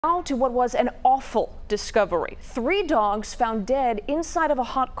Now to what was an awful discovery. 3 dogs found dead inside of a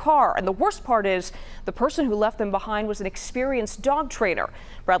hot car. And the worst part is the person who left them behind was an experienced dog trainer.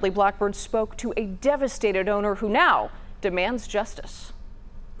 Bradley Blackburn spoke to a devastated owner who now demands justice.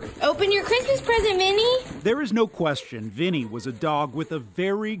 Open your Christmas present, Vinny. There is no question Vinny was a dog with a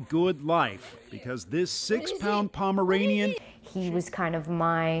very good life because this 6-pound Pomeranian, he was kind of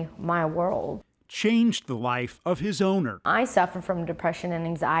my world. Changed the life of his owner. I suffer from depression and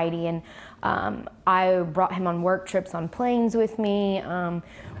anxiety, and I brought him on work trips on planes with me.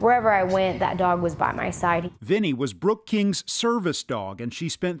 Wherever I went, that dog was by my side. Vinny was Brooke King's service dog, and she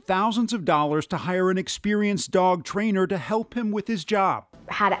spent thousands of dollars to hire an experienced dog trainer to help him with his job.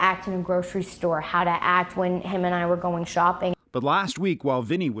 How to act in a grocery store, how to act when him and I were going shopping. But last week, while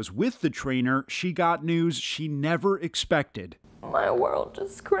Vinny was with the trainer, she got news she never expected. My world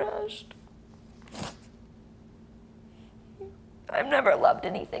just crashed. I've never loved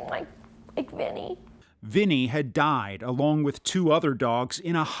anything like Vinny. Vinny had died along with 2 other dogs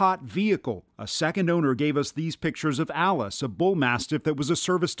in a hot vehicle. A second owner gave us these pictures of Alice, a bull mastiff that was a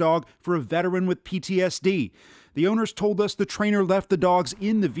service dog for a veteran with PTSD. The owners told us the trainer left the dogs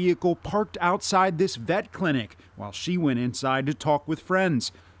in the vehicle parked outside this vet clinic while she went inside to talk with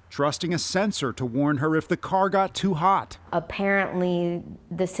friends, trusting a sensor to warn her if the car got too hot. Apparently,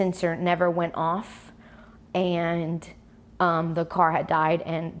 the sensor never went off, and the car had died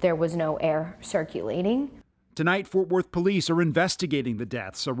and there was no air circulating. Tonight, Fort Worth police are investigating the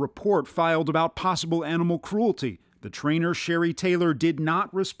deaths. A report filed about possible animal cruelty. The trainer, Sherry Taylor, did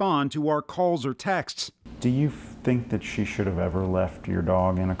not respond to our calls or texts. Do you think that she should have ever left your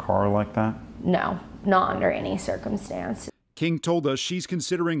dog in a car like that? No, not under any circumstance. King told us she's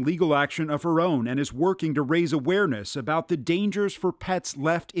considering legal action of her own and is working to raise awareness about the dangers for pets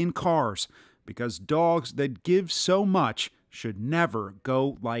left in cars, because dogs that give so much should never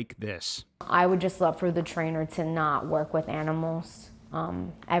go like this. I would just love for the trainer to not work with animals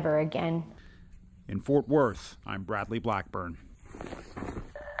ever again. In Fort Worth, I'm Bradley Blackburn.